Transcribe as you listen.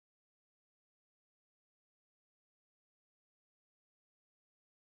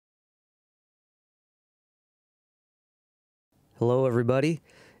Hello, everybody.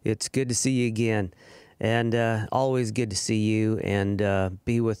 It's good to see you again, and always good to see you and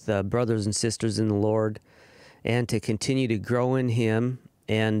be with brothers and sisters in the Lord, and to continue to grow in Him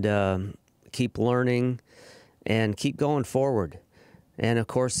and keep learning and keep going forward. And of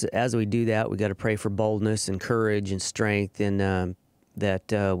course, as we do that, we got to pray for boldness and courage and strength, and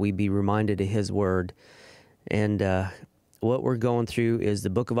that we be reminded of His Word. And what we're going through is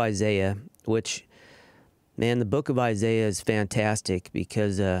the book of Isaiah, which, man, the book of Isaiah is fantastic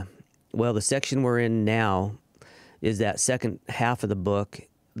because, well, the section we're in now is that second half of the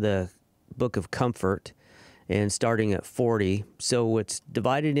book of comfort, and starting at 40. So it's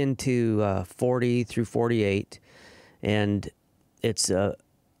divided into 40 through 48, and it's and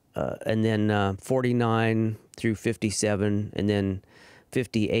then 49 through 57, and then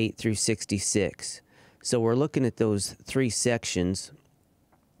 58 through 66. So we're looking at those three sections,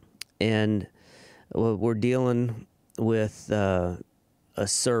 and we're dealing with a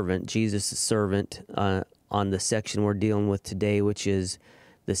servant, Jesus' servant, on the section we're dealing with today, which is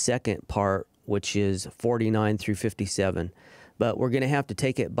the second part, which is 49 through 57. But we're going to have to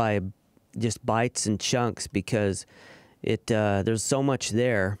take it by just bites and chunks because there's so much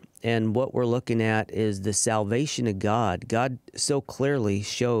there. And what we're looking at is the salvation of God. God so clearly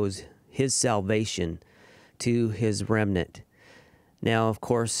shows His salvation to His remnant. Now, of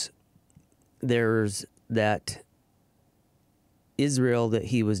course, there's that Israel that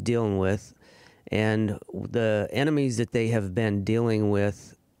He was dealing with, and the enemies that they have been dealing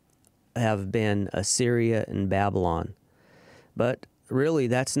with have been Assyria and Babylon. But really,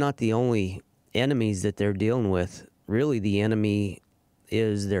 that's not the only enemies that they're dealing with. Really, the enemy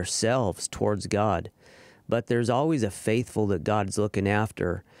is themselves towards God. But there's always a faithful that God's looking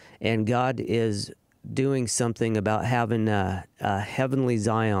after, and God is doing something about having a heavenly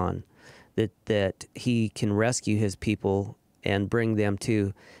Zion that He can rescue His people and bring them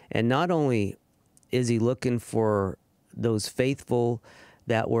to. And not only is He looking for those faithful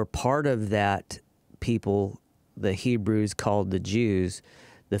that were part of that people, the Hebrews called the Jews,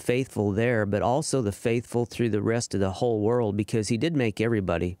 the faithful there, but also the faithful through the rest of the whole world, because He did make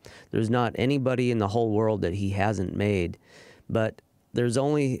everybody. There's not anybody in the whole world that He hasn't made, but there's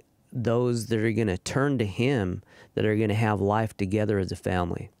only those that are going to turn to Him that are going to have life together as a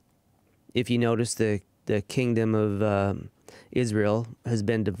family. If you notice, the kingdom of Israel has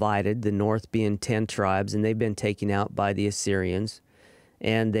been divided, the north being 10 tribes, and they've been taken out by the Assyrians,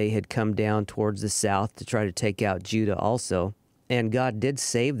 and they had come down towards the south to try to take out Judah also. And God did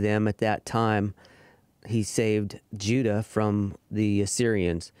save them at that time. He saved Judah from the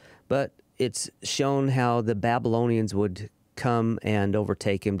Assyrians. But it's shown how the Babylonians would come and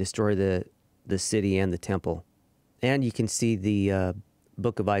overtake Him, destroy the city and the temple. And you can see the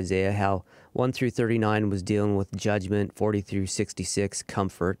book of Isaiah, how 1 through 39 was dealing with judgment, 40 through 66,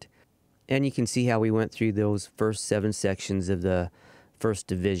 comfort. And you can see how we went through those first 7 sections of the first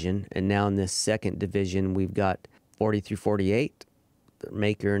division. And now in this second division, we've got 40 through 48, the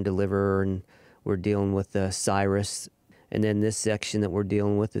maker and deliverer, and we're dealing with Cyrus. And then this section that we're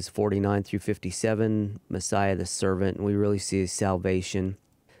dealing with is 49 through 57, Messiah the servant, and we really see His salvation.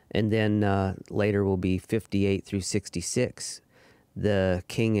 And then later will be 58 through 66, the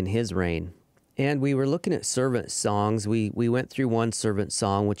king and his reign. And we were looking at servant songs. We went through one servant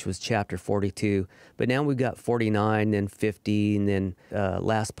song, which was chapter 42, but now we've got 49, then 50, and then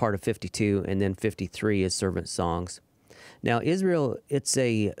last part of 52, and then 53 is servant songs. Now, Israel, it's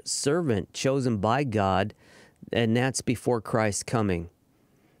a servant chosen by God, and that's before Christ's coming.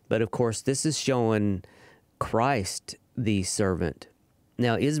 But of course, this is showing Christ the servant.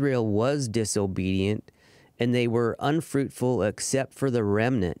 Now, Israel was disobedient, and they were unfruitful except for the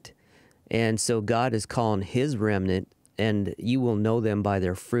remnant. And so God is calling His remnant, and you will know them by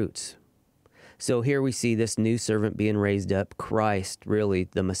their fruits. So here we see this new servant being raised up, Christ, really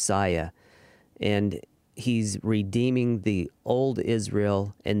the Messiah. And He's redeeming the old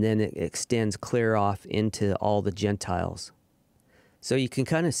Israel, and then it extends clear off into all the Gentiles. So you can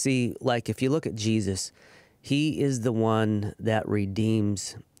kind of see, like, if you look at Jesus, He is the one that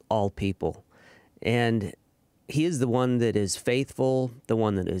redeems all people. And He is the one that is faithful, the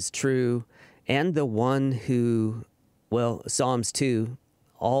one that is true, and the one who, well, Psalms 2,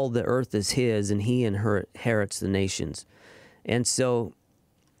 all the earth is His, and He inherits the nations. And so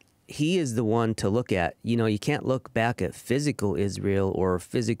He is the one to look at. You know, you can't look back at physical Israel or a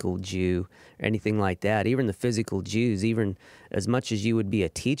physical Jew or anything like that. Even the physical Jews, even as much as you would be a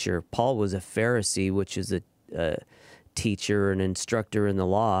teacher, Paul was a Pharisee, which is a teacher and instructor in the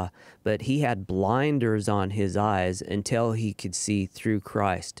law, but he had blinders on his eyes until he could see through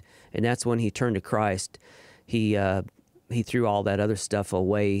Christ. And that's when he turned to Christ. He he threw all that other stuff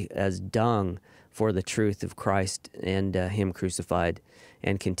away as dung for the truth of Christ and him crucified,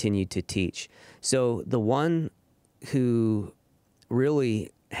 and continued to teach. So the one who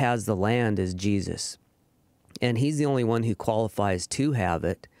really has the land is Jesus. And he's the only one who qualifies to have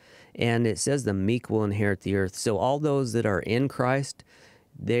it. And it says the meek will inherit the earth. So all those that are in Christ,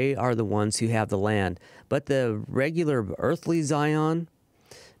 they are the ones who have the land. But the regular earthly Zion,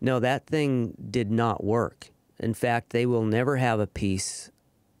 no, that thing did not work. In fact, they will never have a peace.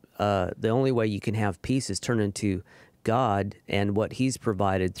 The only way you can have peace is turn into God and what he's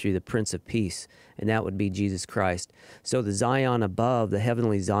provided through the Prince of Peace, and that would be Jesus Christ. So the Zion above, the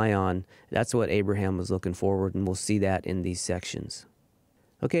heavenly Zion, that's what Abraham was looking forward, and we'll see that in these sections.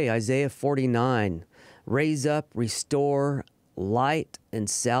 Okay, Isaiah 49, raise up, restore, light and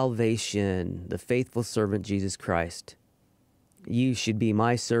salvation, the faithful servant Jesus Christ. You should be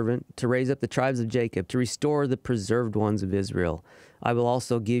my servant, to raise up the tribes of Jacob, to restore the preserved ones of Israel. I will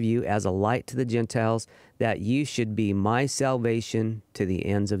also give you as a light to the Gentiles, that you should be my salvation to the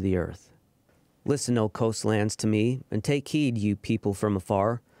ends of the earth. Listen, O coastlands, to me, and take heed, you people from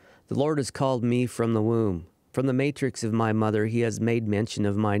afar. The Lord has called me from the womb. From the matrix of my mother he has made mention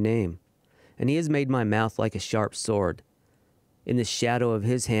of my name. And he has made my mouth like a sharp sword. In the shadow of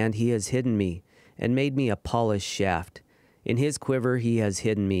his hand he has hidden me, and made me a polished shaft. In his quiver he has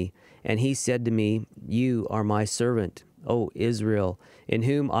hidden me, and he said to me, You are my servant, O Israel, in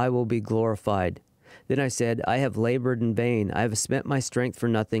whom I will be glorified. Then I said, I have labored in vain, I have spent my strength for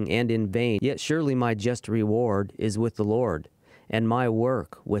nothing, and in vain. Yet surely my just reward is with the Lord, and my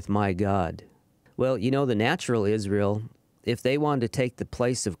work with my God. Well, you know, the natural Israel, if they wanted to take the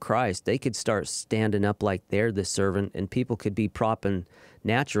place of Christ, they could start standing up like they're the servant, and people could be propping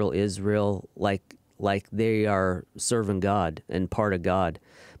natural Israel like they are serving God and part of God.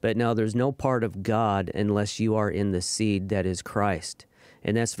 But no, there's no part of God unless you are in the seed that is Christ.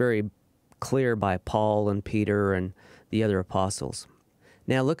 And that's very clear by Paul and Peter and the other apostles.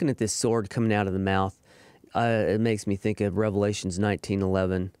 Now, looking at this sword coming out of the mouth, it makes me think of Revelations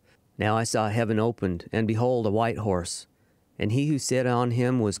 19:11. Now I saw heaven opened, and behold, a white horse. And he who sat on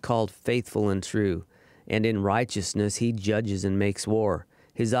him was called Faithful and True, and in righteousness he judges and makes war.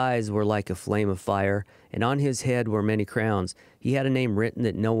 His eyes were like a flame of fire, and on his head were many crowns. He had a name written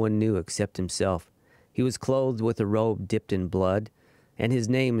that no one knew except himself. He was clothed with a robe dipped in blood, and his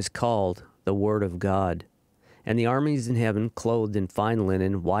name is called the Word of God. And the armies in heaven, clothed in fine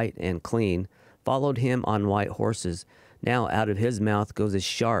linen, white and clean, followed him on white horses. Now out of his mouth goes a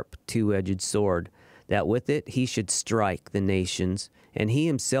sharp, two-edged sword, that with it he should strike the nations, and he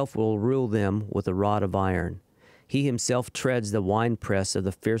himself will rule them with a rod of iron. He himself treads the winepress of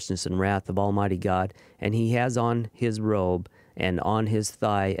the fierceness and wrath of Almighty God, and he has on his robe and on his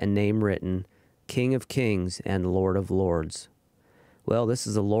thigh a name written, King of Kings and Lord of Lords. Well, this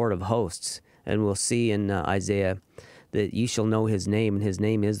is the Lord of hosts, and we'll see in Isaiah that you shall know his name, and his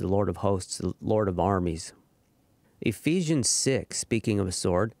name is the Lord of hosts, the Lord of armies. Ephesians 6, speaking of a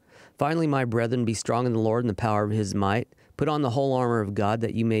sword, Finally, my brethren, be strong in the Lord and the power of his might. Put on the whole armor of God,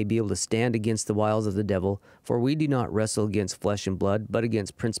 that you may be able to stand against the wiles of the devil. For we do not wrestle against flesh and blood, but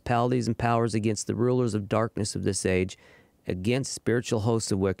against principalities and powers, against the rulers of darkness of this age, against spiritual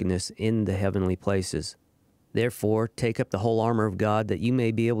hosts of wickedness in the heavenly places. Therefore, take up the whole armor of God, that you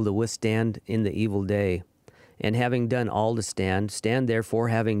may be able to withstand in the evil day. And having done all to stand, stand therefore,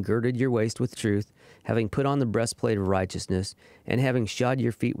 having girded your waist with truth, having put on the breastplate of righteousness, and having shod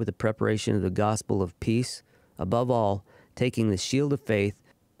your feet with the preparation of the gospel of peace. Above all, taking the shield of faith,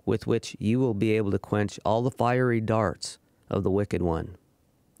 with which you will be able to quench all the fiery darts of the wicked one.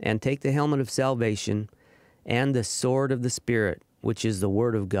 And take the helmet of salvation, and the sword of the Spirit, which is the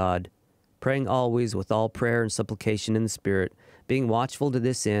word of God, praying always with all prayer and supplication in the Spirit, being watchful to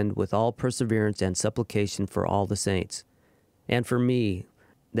this end with all perseverance and supplication for all the saints. And for me,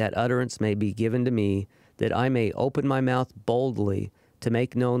 that utterance may be given to me, that I may open my mouth boldly to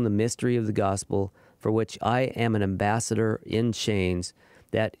make known the mystery of the gospel, for which I am an ambassador in chains,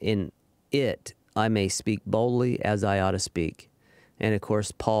 that in it I may speak boldly as I ought to speak. And of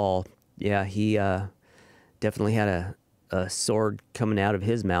course, Paul, he definitely had a sword coming out of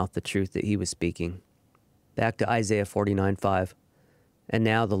his mouth, the truth that he was speaking. Back to Isaiah 49:5. And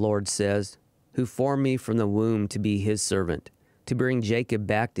now the Lord says, who formed me from the womb to be his servant, to bring Jacob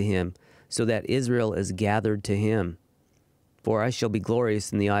back to him, so that Israel is gathered to him. For I shall be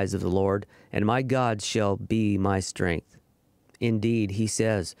glorious in the eyes of the Lord, and my God shall be my strength. Indeed, he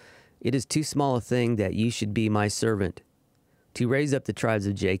says, it is too small a thing that you should be my servant, to raise up the tribes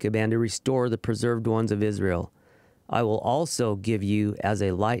of Jacob, and to restore the preserved ones of Israel. I will also give you as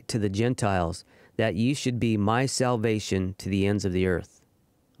a light to the Gentiles, that you should be my salvation to the ends of the earth.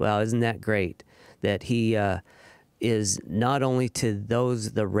 Well, isn't that great? That he is not only to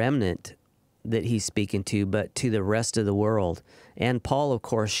those, the remnant that he's speaking to, but to the rest of the world. And Paul, of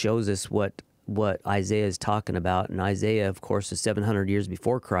course, shows us what Isaiah is talking about. And Isaiah, of course, is 700 years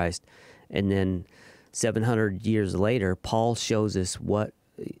before Christ. And then 700 years later, Paul shows us what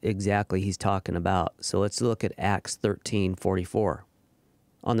exactly he's talking about. So let's look at Acts 13:44.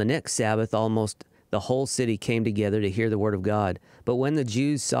 On the next Sabbath, almost the whole city came together to hear the word of God. But when the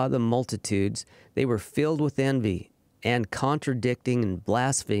Jews saw the multitudes, they were filled with envy, and contradicting and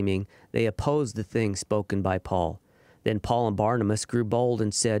blaspheming, they opposed the things spoken by Paul. Then Paul and Barnabas grew bold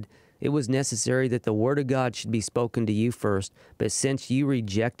and said, "It was necessary that the word of God should be spoken to you first, but since you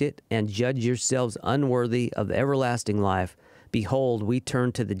reject it and judge yourselves unworthy of everlasting life, behold, we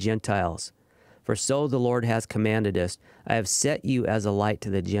turn to the Gentiles. For so the Lord has commanded us, I have set you as a light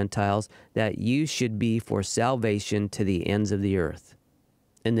to the Gentiles, that you should be for salvation to the ends of the earth."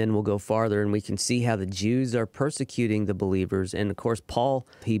 And then we'll go farther and we can see how the Jews are persecuting the believers. And of course, Paul,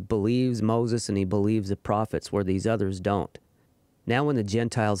 he believes Moses and he believes the prophets, where these others don't. Now when the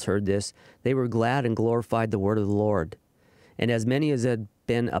Gentiles heard this, they were glad and glorified the word of the Lord. And as many as had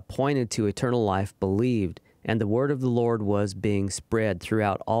been appointed to eternal life believed, and the word of the Lord was being spread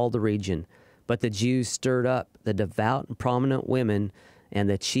throughout all the region. But the Jews stirred up the devout and prominent women and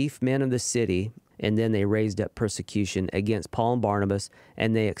the chief men of the city, and then they raised up persecution against Paul and Barnabas,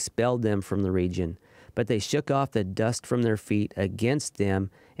 and they expelled them from the region. But they shook off the dust from their feet against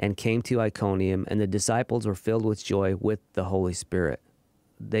them and came to Iconium, and the disciples were filled with joy with the Holy Spirit.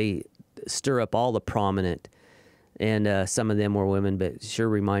 They stir up all the prominent, and some of them were women, but it sure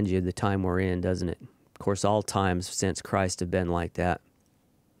reminds you of the time we're in, doesn't it? Of course, all times since Christ have been like that.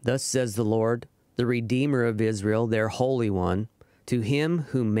 Thus says the Lord, the Redeemer of Israel, their Holy One, to him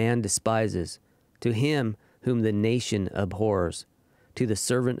whom man despises, to him whom the nation abhors, to the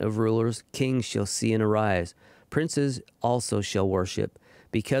servant of rulers, kings shall see and arise. Princes also shall worship,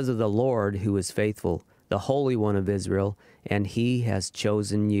 because of the Lord who is faithful, the Holy One of Israel, and he has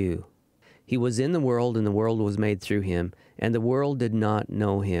chosen you. He was in the world, and the world was made through him, and the world did not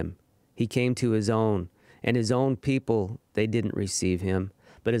know him. He came to his own, and his own people, they didn't receive him.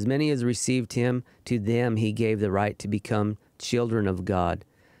 But as many as received him, to them he gave the right to become children of God,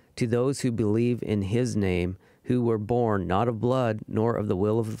 to those who believe in his name, who were born not of blood, nor of the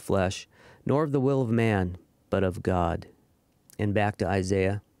will of the flesh, nor of the will of man, but of God. And back to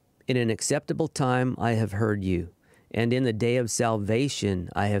Isaiah. In an acceptable time I have heard you, and in the day of salvation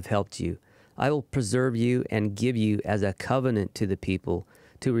I have helped you. I will preserve you and give you as a covenant to the people,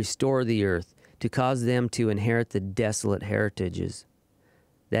 to restore the earth, to cause them to inherit the desolate heritages,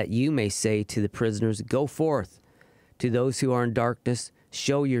 that you may say to the prisoners, go forth. To those who are in darkness,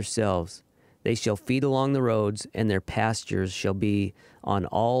 show yourselves. They shall feed along the roads, and their pastures shall be on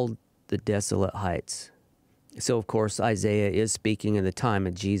all the desolate heights. So, of course, Isaiah is speaking in the time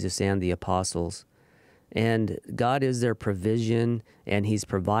of Jesus and the apostles. And God is their provision, and he's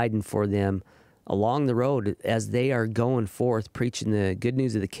providing for them along the road as they are going forth preaching the good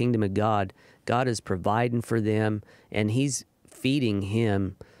news of the kingdom of God. God is providing for them, and he's feeding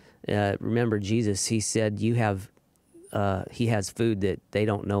him. Remember, Jesus, he said, he has food that they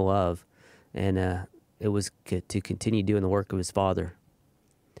don't know of. And it was to continue doing the work of his Father.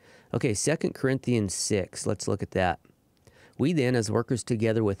 Okay, 2 Corinthians 6, let's look at that. We then, as workers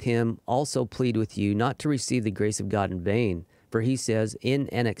together with him, also plead with you not to receive the grace of God in vain. For he says, in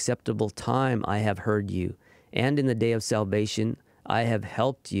an acceptable time I have heard you, and in the day of salvation I have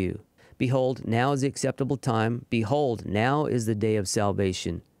helped you. Behold, now is the acceptable time. Behold, now is the day of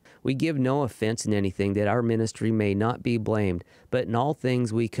salvation. We give no offense in anything, that our ministry may not be blamed, but in all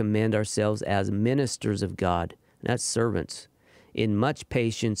things we commend ourselves as ministers of God, not servants, in much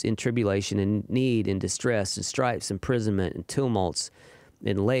patience, in tribulation, in need, in distress, in stripes, imprisonment, in tumults,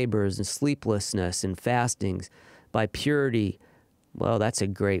 in labors, in sleeplessness, in fastings, by purity. Well, that's a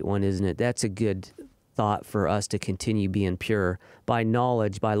great one, isn't it? That's a good thought for us to continue being pure. By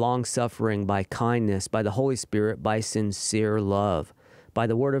knowledge, by long-suffering, by kindness, by the Holy Spirit, by sincere love, by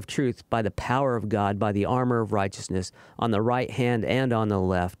the word of truth, by the power of God, by the armor of righteousness, on the right hand and on the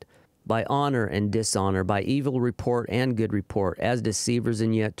left, by honor and dishonor, by evil report and good report, as deceivers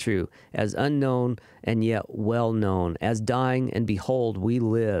and yet true, as unknown and yet well known, as dying and behold we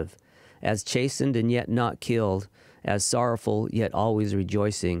live, as chastened and yet not killed, as sorrowful yet always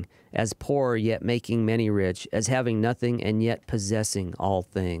rejoicing, as poor yet making many rich, as having nothing and yet possessing all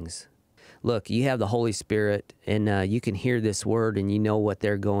things. Look, you have the Holy Spirit, and you can hear this word, and you know what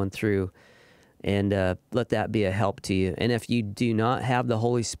they're going through, and let that be a help to you. And if you do not have the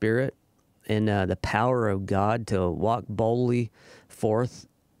Holy Spirit, in the power of God to walk boldly forth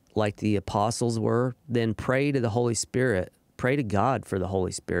like the apostles were, then pray to the Holy Spirit. Pray to God for the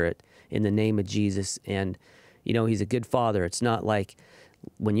Holy Spirit in the name of Jesus. And, you know, He's a good Father. It's not like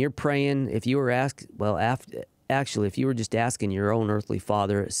when you're praying, if you were actually, if you were just asking your own earthly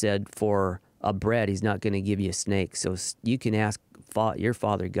father, it said for a bread, He's not going to give you a snake. So you can ask your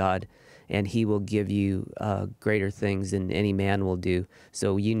Father God, and He will give you greater things than any man will do.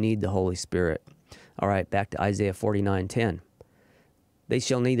 So you need the Holy Spirit. All right, back to Isaiah 49:10. They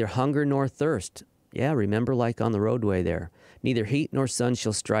shall neither hunger nor thirst. Yeah, remember, like on the roadway there. Neither heat nor sun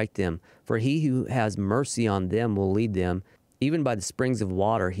shall strike them. For He who has mercy on them will lead them. Even by the springs of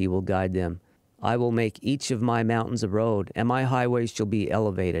water He will guide them. I will make each of my mountains a road, and my highways shall be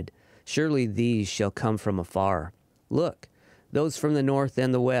elevated. Surely these shall come from afar. Look, those from the north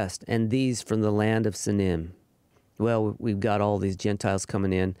and the west, and these from the land of Sinim. Well, we've got all these Gentiles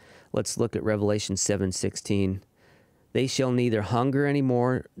coming in. Let's look at Revelation 7:16. They shall neither hunger any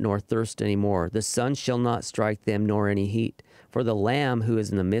more, nor thirst any more. The sun shall not strike them, nor any heat. For the Lamb who is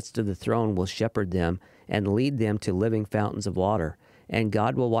in the midst of the throne will shepherd them, and lead them to living fountains of water. And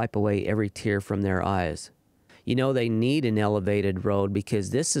God will wipe away every tear from their eyes. You know, they need an elevated road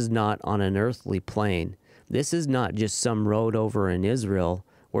because this is not on an earthly plane. This is not just some road over in Israel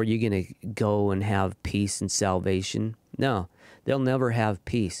where you're going to go and have peace and salvation. No, they'll never have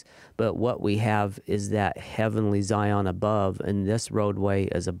peace. But what we have is that heavenly Zion above, and this roadway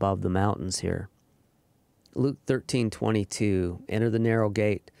is above the mountains here. Luke 13:22, enter the narrow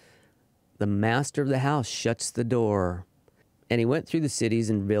gate. The master of the house shuts the door. And he went through the cities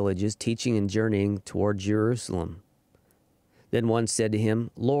and villages, teaching and journeying toward Jerusalem. Then one said to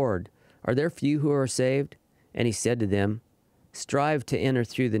him, Lord, are there few who are saved? And he said to them, strive to enter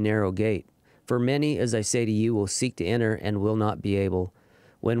through the narrow gate. For many, as I say to you, will seek to enter and will not be able.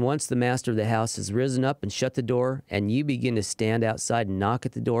 When once the master of the house has risen up and shut the door, and you begin to stand outside and knock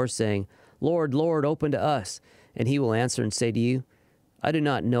at the door, saying, Lord, Lord, open to us. And he will answer and say to you, I do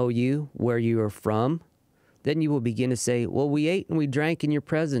not know you, where you are from. Then you will begin to say, well, we ate and we drank in your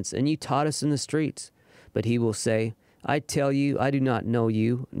presence, and you taught us in the streets. But he will say, I tell you, I do not know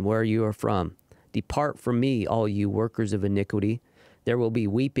you and where you are from. Depart from me, all you workers of iniquity. There will be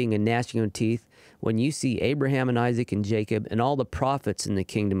weeping and gnashing of teeth when you see Abraham and Isaac and Jacob and all the prophets in the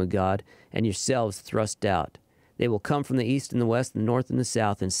kingdom of God, and yourselves thrust out. They will come from the east and the west, and the north and the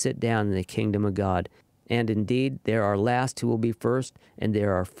south, and sit down in the kingdom of God. And indeed, there are last who will be first, and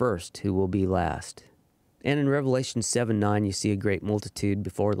there are first who will be last. And in Revelation 7:9, you see a great multitude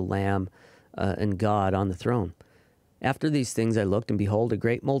before the Lamb and God on the throne. After these things I looked, and behold, a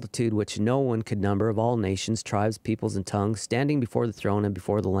great multitude which no one could number, of all nations, tribes, peoples, and tongues, standing before the throne and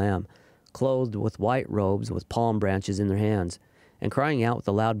before the Lamb, clothed with white robes, with palm branches in their hands, and crying out with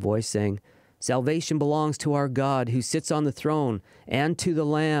a loud voice, saying, Salvation belongs to our God, who sits on the throne, and to the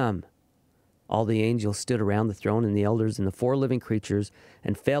Lamb. All the angels stood around the throne, and the elders and the four living creatures,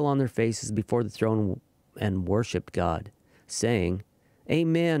 and fell on their faces before the throne and worshipped God, saying,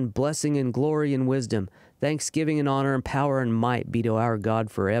 Amen, blessing and glory and wisdom, thanksgiving and honor and power and might be to our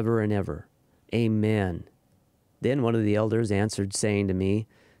God forever and ever. Amen. Then one of the elders answered, saying to me,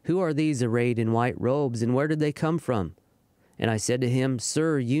 Who are these arrayed in white robes, and where did they come from? And I said to him,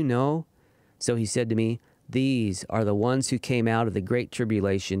 Sir, you know. So he said to me, These are the ones who came out of the great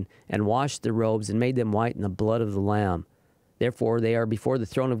tribulation, and washed their robes, and made them white in the blood of the Lamb. Therefore they are before the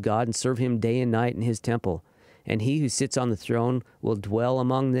throne of God, and serve him day and night in his temple. And he who sits on the throne will dwell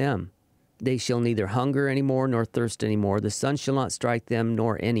among them. They shall neither hunger any more, nor thirst any more. The sun shall not strike them,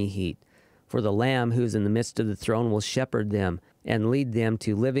 nor any heat. For the Lamb who is in the midst of the throne will shepherd them, and lead them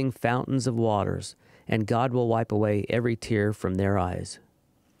to living fountains of waters. And God will wipe away every tear from their eyes.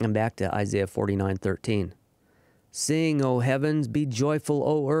 And back to Isaiah 49:13. Sing, O heavens, be joyful,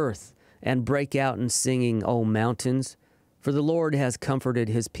 O earth, and break out in singing, O mountains. For the Lord has comforted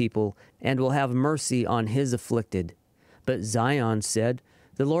his people, and will have mercy on his afflicted. But Zion said,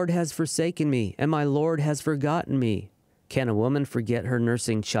 The Lord has forsaken me, and my Lord has forgotten me. Can a woman forget her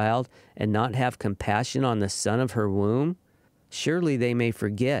nursing child, and not have compassion on the son of her womb? Surely they may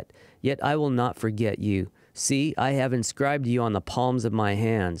forget, yet I will not forget you. See, I have inscribed you on the palms of my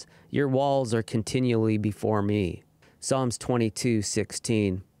hands. Your walls are continually before me. Psalms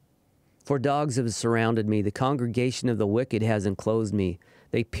 22:16. For dogs have surrounded me, the congregation of the wicked has enclosed me.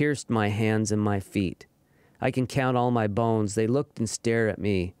 They pierced my hands and my feet. I can count all my bones. They looked and stared at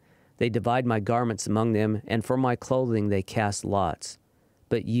me. They divide my garments among them, and for my clothing they cast lots.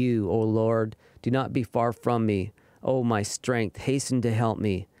 But you, O Lord, do not be far from me. O my strength, hasten to help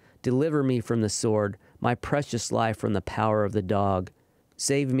me. Deliver me from the sword, my precious life from the power of the dog.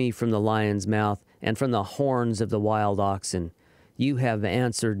 Save me from the lion's mouth and from the horns of the wild oxen. You have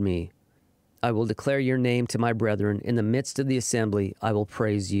answered me. I will declare your name to my brethren. In the midst of the assembly, I will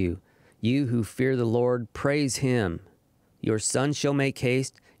praise you. You who fear the Lord, praise him. Your sons shall make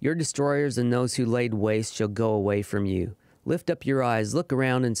haste. Your destroyers and those who laid waste shall go away from you. Lift up your eyes, look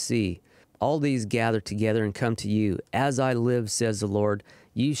around and see. All these gather together and come to you. As I live, says the Lord,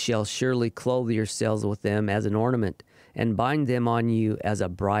 you shall surely clothe yourselves with them as an ornament, and bind them on you as a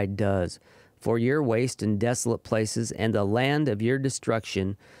bride does. For your waste and desolate places and the land of your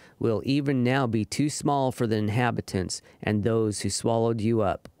destruction will even now be too small for the inhabitants, and those who swallowed you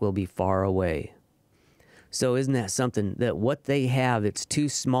up will be far away. So isn't that something, that what they have, it's too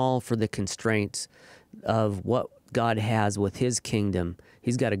small for the constraints of what God has with his kingdom.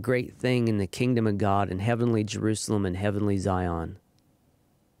 He's got a great thing in the kingdom of God in heavenly Jerusalem and heavenly Zion.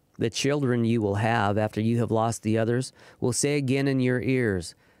 The children you will have after you have lost the others will say again in your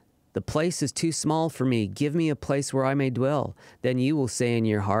ears, the place is too small for me. Give me a place where I may dwell. Then you will say in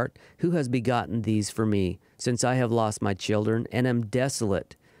your heart, who has begotten these for me, since I have lost my children and am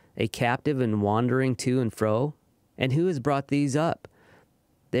desolate, a captive and wandering to and fro? And who has brought these up?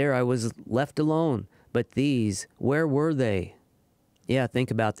 There I was left alone, but these, where were they? Yeah, think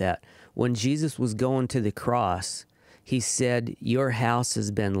about that. When Jesus was going to the cross, he said, your house has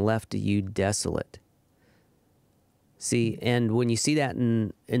been left to you desolate. See, and when you see that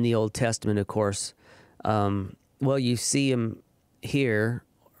in the Old Testament, of course, well, you see him here,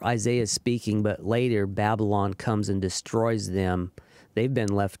 Isaiah speaking, but later Babylon comes and destroys them. They've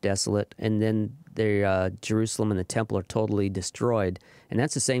been left desolate, and then Jerusalem and the temple are totally destroyed. And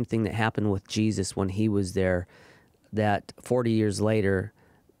that's the same thing that happened with Jesus when he was there, that 40 years later,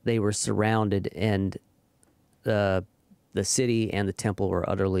 they were surrounded, and the city and the temple were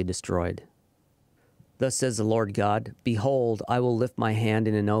utterly destroyed. Thus says the Lord God, behold, I will lift my hand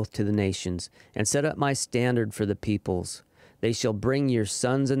in an oath to the nations, and set up my standard for the peoples. They shall bring your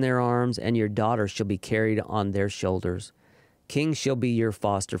sons in their arms, and your daughters shall be carried on their shoulders. Kings shall be your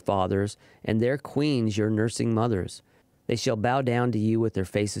foster fathers, and their queens your nursing mothers. They shall bow down to you with their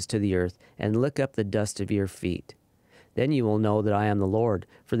faces to the earth, and lick up the dust of your feet. Then you will know that I am the Lord,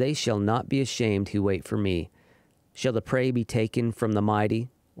 for they shall not be ashamed who wait for me. Shall the prey be taken from the mighty,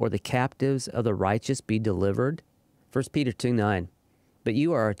 or the captives of the righteous be delivered? 1 Peter 2:9. But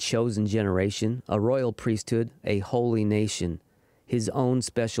you are a chosen generation, a royal priesthood, a holy nation, his own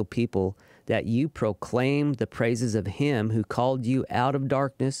special people, that you proclaim the praises of him who called you out of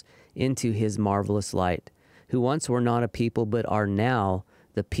darkness into his marvelous light, who once were not a people but are now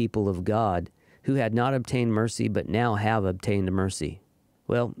the people of God, who had not obtained mercy but now have obtained mercy.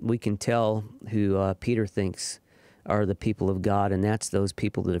 Well, we can tell who Peter thinks are the people of God, and that's those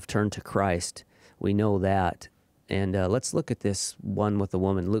people that have turned to Christ. We know that. And let's look at this one with the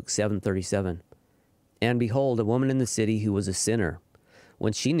woman, Luke 7:37. And behold, a woman in the city who was a sinner,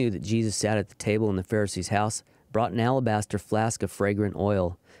 when she knew that Jesus sat at the table in the Pharisee's house, brought an alabaster flask of fragrant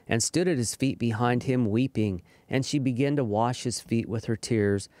oil, and stood at his feet behind him weeping. And she began to wash his feet with her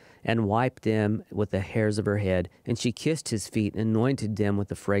tears, and wiped them with the hairs of her head. And she kissed his feet, and anointed them with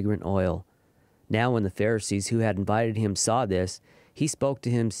the fragrant oil. Now when the Pharisees who had invited him saw this, he spoke to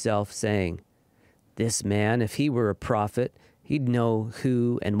himself, saying, this man, if he were a prophet, he'd know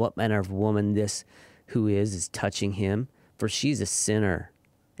who and what manner of woman this who is touching him, for she's a sinner.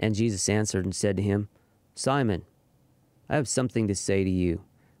 And Jesus answered and said to him, Simon, I have something to say to you.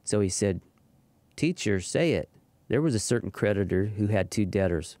 So he said, Teacher, say it. There was a certain creditor who had 2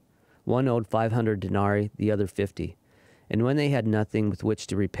 debtors. One owed 500 denarii, the other 50. And when they had nothing with which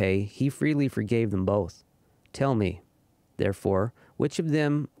to repay, he freely forgave them both. Tell me, therefore, which of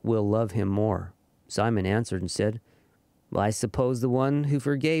them will love him more? Simon answered and said, well, I suppose the one who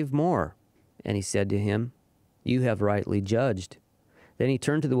forgave more. And he said to him, you have rightly judged. Then he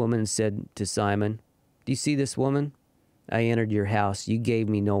turned to the woman and said to Simon, do you see this woman? I entered your house. You gave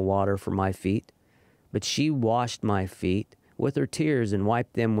me no water for my feet, but she washed my feet with her tears and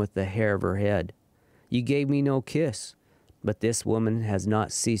wiped them with the hair of her head. You gave me no kiss, but this woman has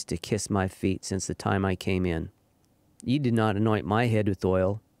not ceased to kiss my feet since the time I came in. You did not anoint my head with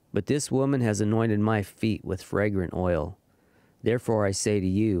oil, but this woman has anointed my feet with fragrant oil. Therefore I say to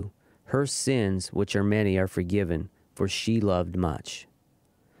you, her sins, which are many, are forgiven, for she loved much.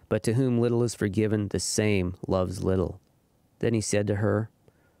 But to whom little is forgiven, the same loves little. Then he said to her,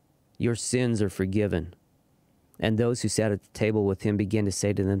 your sins are forgiven. And those who sat at the table with him began to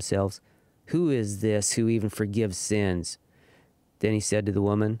say to themselves, who is this who even forgives sins? Then he said to the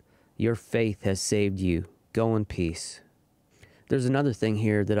woman, your faith has saved you. Go in peace. There's another thing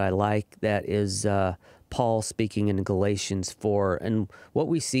here that I like that is Paul speaking in Galatians 4. And what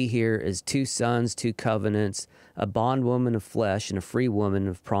we see here is two sons, two covenants, a bondwoman of flesh and a free woman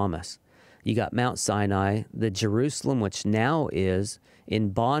of promise. You got Mount Sinai, the Jerusalem, which now is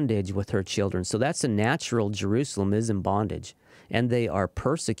in bondage with her children. So that's a natural Jerusalem is in bondage. And they are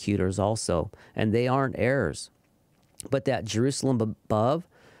persecutors also, and they aren't heirs. But that Jerusalem above,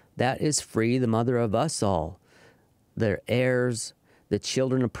 that is free, the mother of us all. They're heirs, the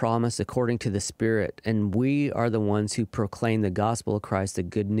children of promise according to the Spirit, and we are the ones who proclaim the gospel of Christ, the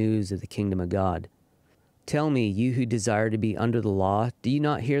good news of the kingdom of God. Tell me, you who desire to be under the law, do you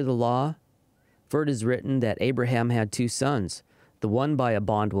not hear the law? For it is written that Abraham had two sons, the one by a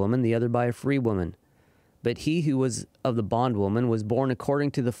bondwoman, the other by a free woman. But he who was of the bondwoman was born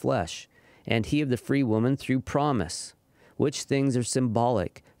according to the flesh, and he of the free woman through promise, which things are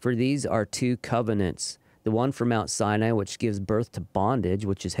symbolic, for these are two covenants. The one from Mount Sinai, which gives birth to bondage,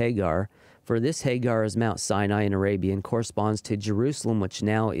 which is Hagar. For this Hagar is Mount Sinai in Arabia and corresponds to Jerusalem, which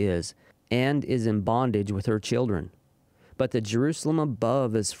now is, and is in bondage with her children. But the Jerusalem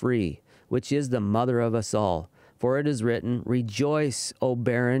above is free, which is the mother of us all. For it is written, Rejoice, O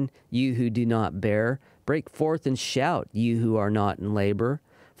barren, you who do not bear. Break forth and shout, you who are not in labor.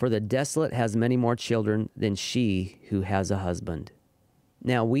 For the desolate has many more children than she who has a husband.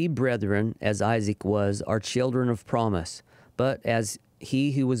 Now we, brethren, as Isaac was, are children of promise. But as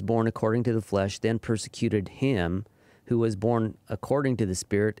he who was born according to the flesh then persecuted him who was born according to the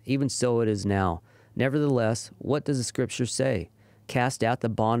Spirit, even so it is now. Nevertheless, what does the Scripture say? Cast out the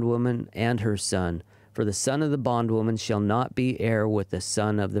bondwoman and her son, for the son of the bondwoman shall not be heir with the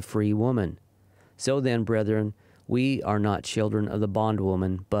son of the free woman. So then, brethren, we are not children of the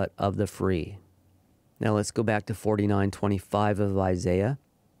bondwoman, but of the free. Now let's go back to 49:25 of Isaiah.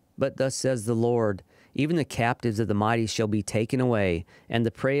 But thus says the Lord, even the captives of the mighty shall be taken away, and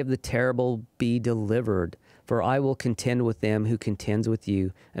the prey of the terrible be delivered. For I will contend with them who contends with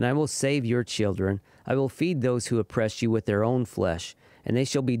you, and I will save your children. I will feed those who oppress you with their own flesh, and they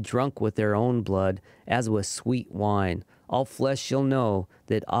shall be drunk with their own blood, as with sweet wine. All flesh shall know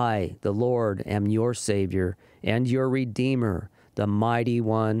that I, the Lord, am your Savior, and your Redeemer, the mighty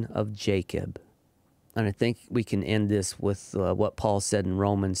one of Jacob. And I think we can end this with what Paul said in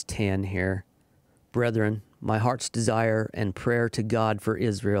Romans 10 here. Brethren, my heart's desire and prayer to God for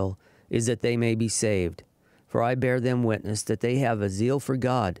Israel is that they may be saved. For I bear them witness that they have a zeal for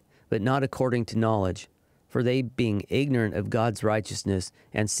God, but not according to knowledge. For they, being ignorant of God's righteousness,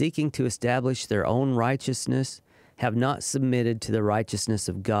 and seeking to establish their own righteousness, have not submitted to the righteousness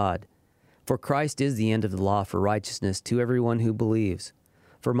of God. For Christ is the end of the law for righteousness to everyone who believes.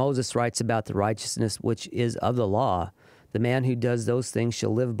 For Moses writes about the righteousness which is of the law, the man who does those things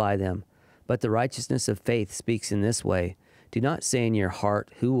shall live by them. But the righteousness of faith speaks in this way, do not say in your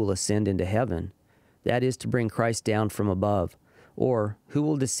heart, who will ascend into heaven? That is to bring Christ down from above. Or, who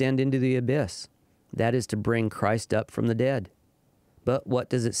will descend into the abyss? That is to bring Christ up from the dead. But what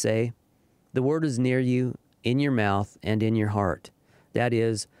does it say? The word is near you, in your mouth and in your heart. That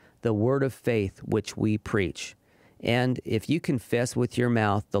is, the word of faith which we preach. And if you confess with your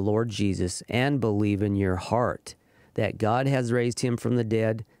mouth the Lord Jesus and believe in your heart that God has raised him from the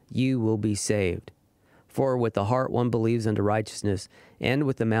dead, you will be saved. For with the heart one believes unto righteousness, and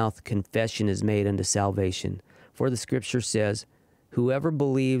with the mouth confession is made unto salvation. For the Scripture says, whoever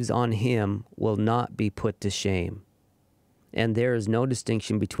believes on him will not be put to shame. And there is no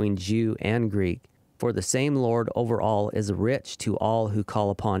distinction between Jew and Greek, for the same Lord over all is rich to all who call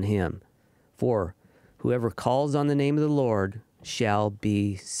upon him. For whoever calls on the name of the Lord shall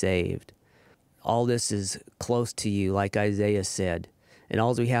be saved. All this is close to you, like Isaiah said. And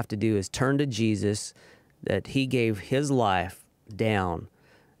all we have to do is turn to Jesus, that he gave his life down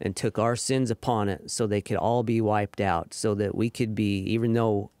and took our sins upon it so they could all be wiped out, so that we could be, even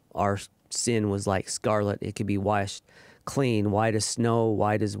though our sin was like scarlet, it could be washed clean, white as snow,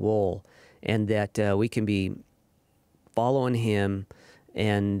 white as wool, and that we can be following him,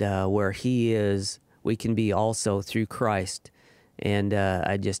 and where he is, we can be also through Christ. And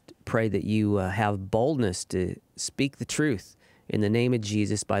I just pray that you have boldness to speak the truth in the name of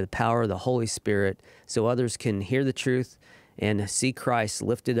Jesus by the power of the Holy Spirit, so others can hear the truth and see Christ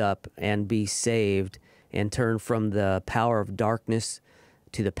lifted up and be saved and turn from the power of darkness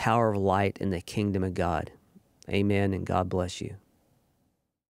to the power of light in the kingdom of God. Amen, and God bless you.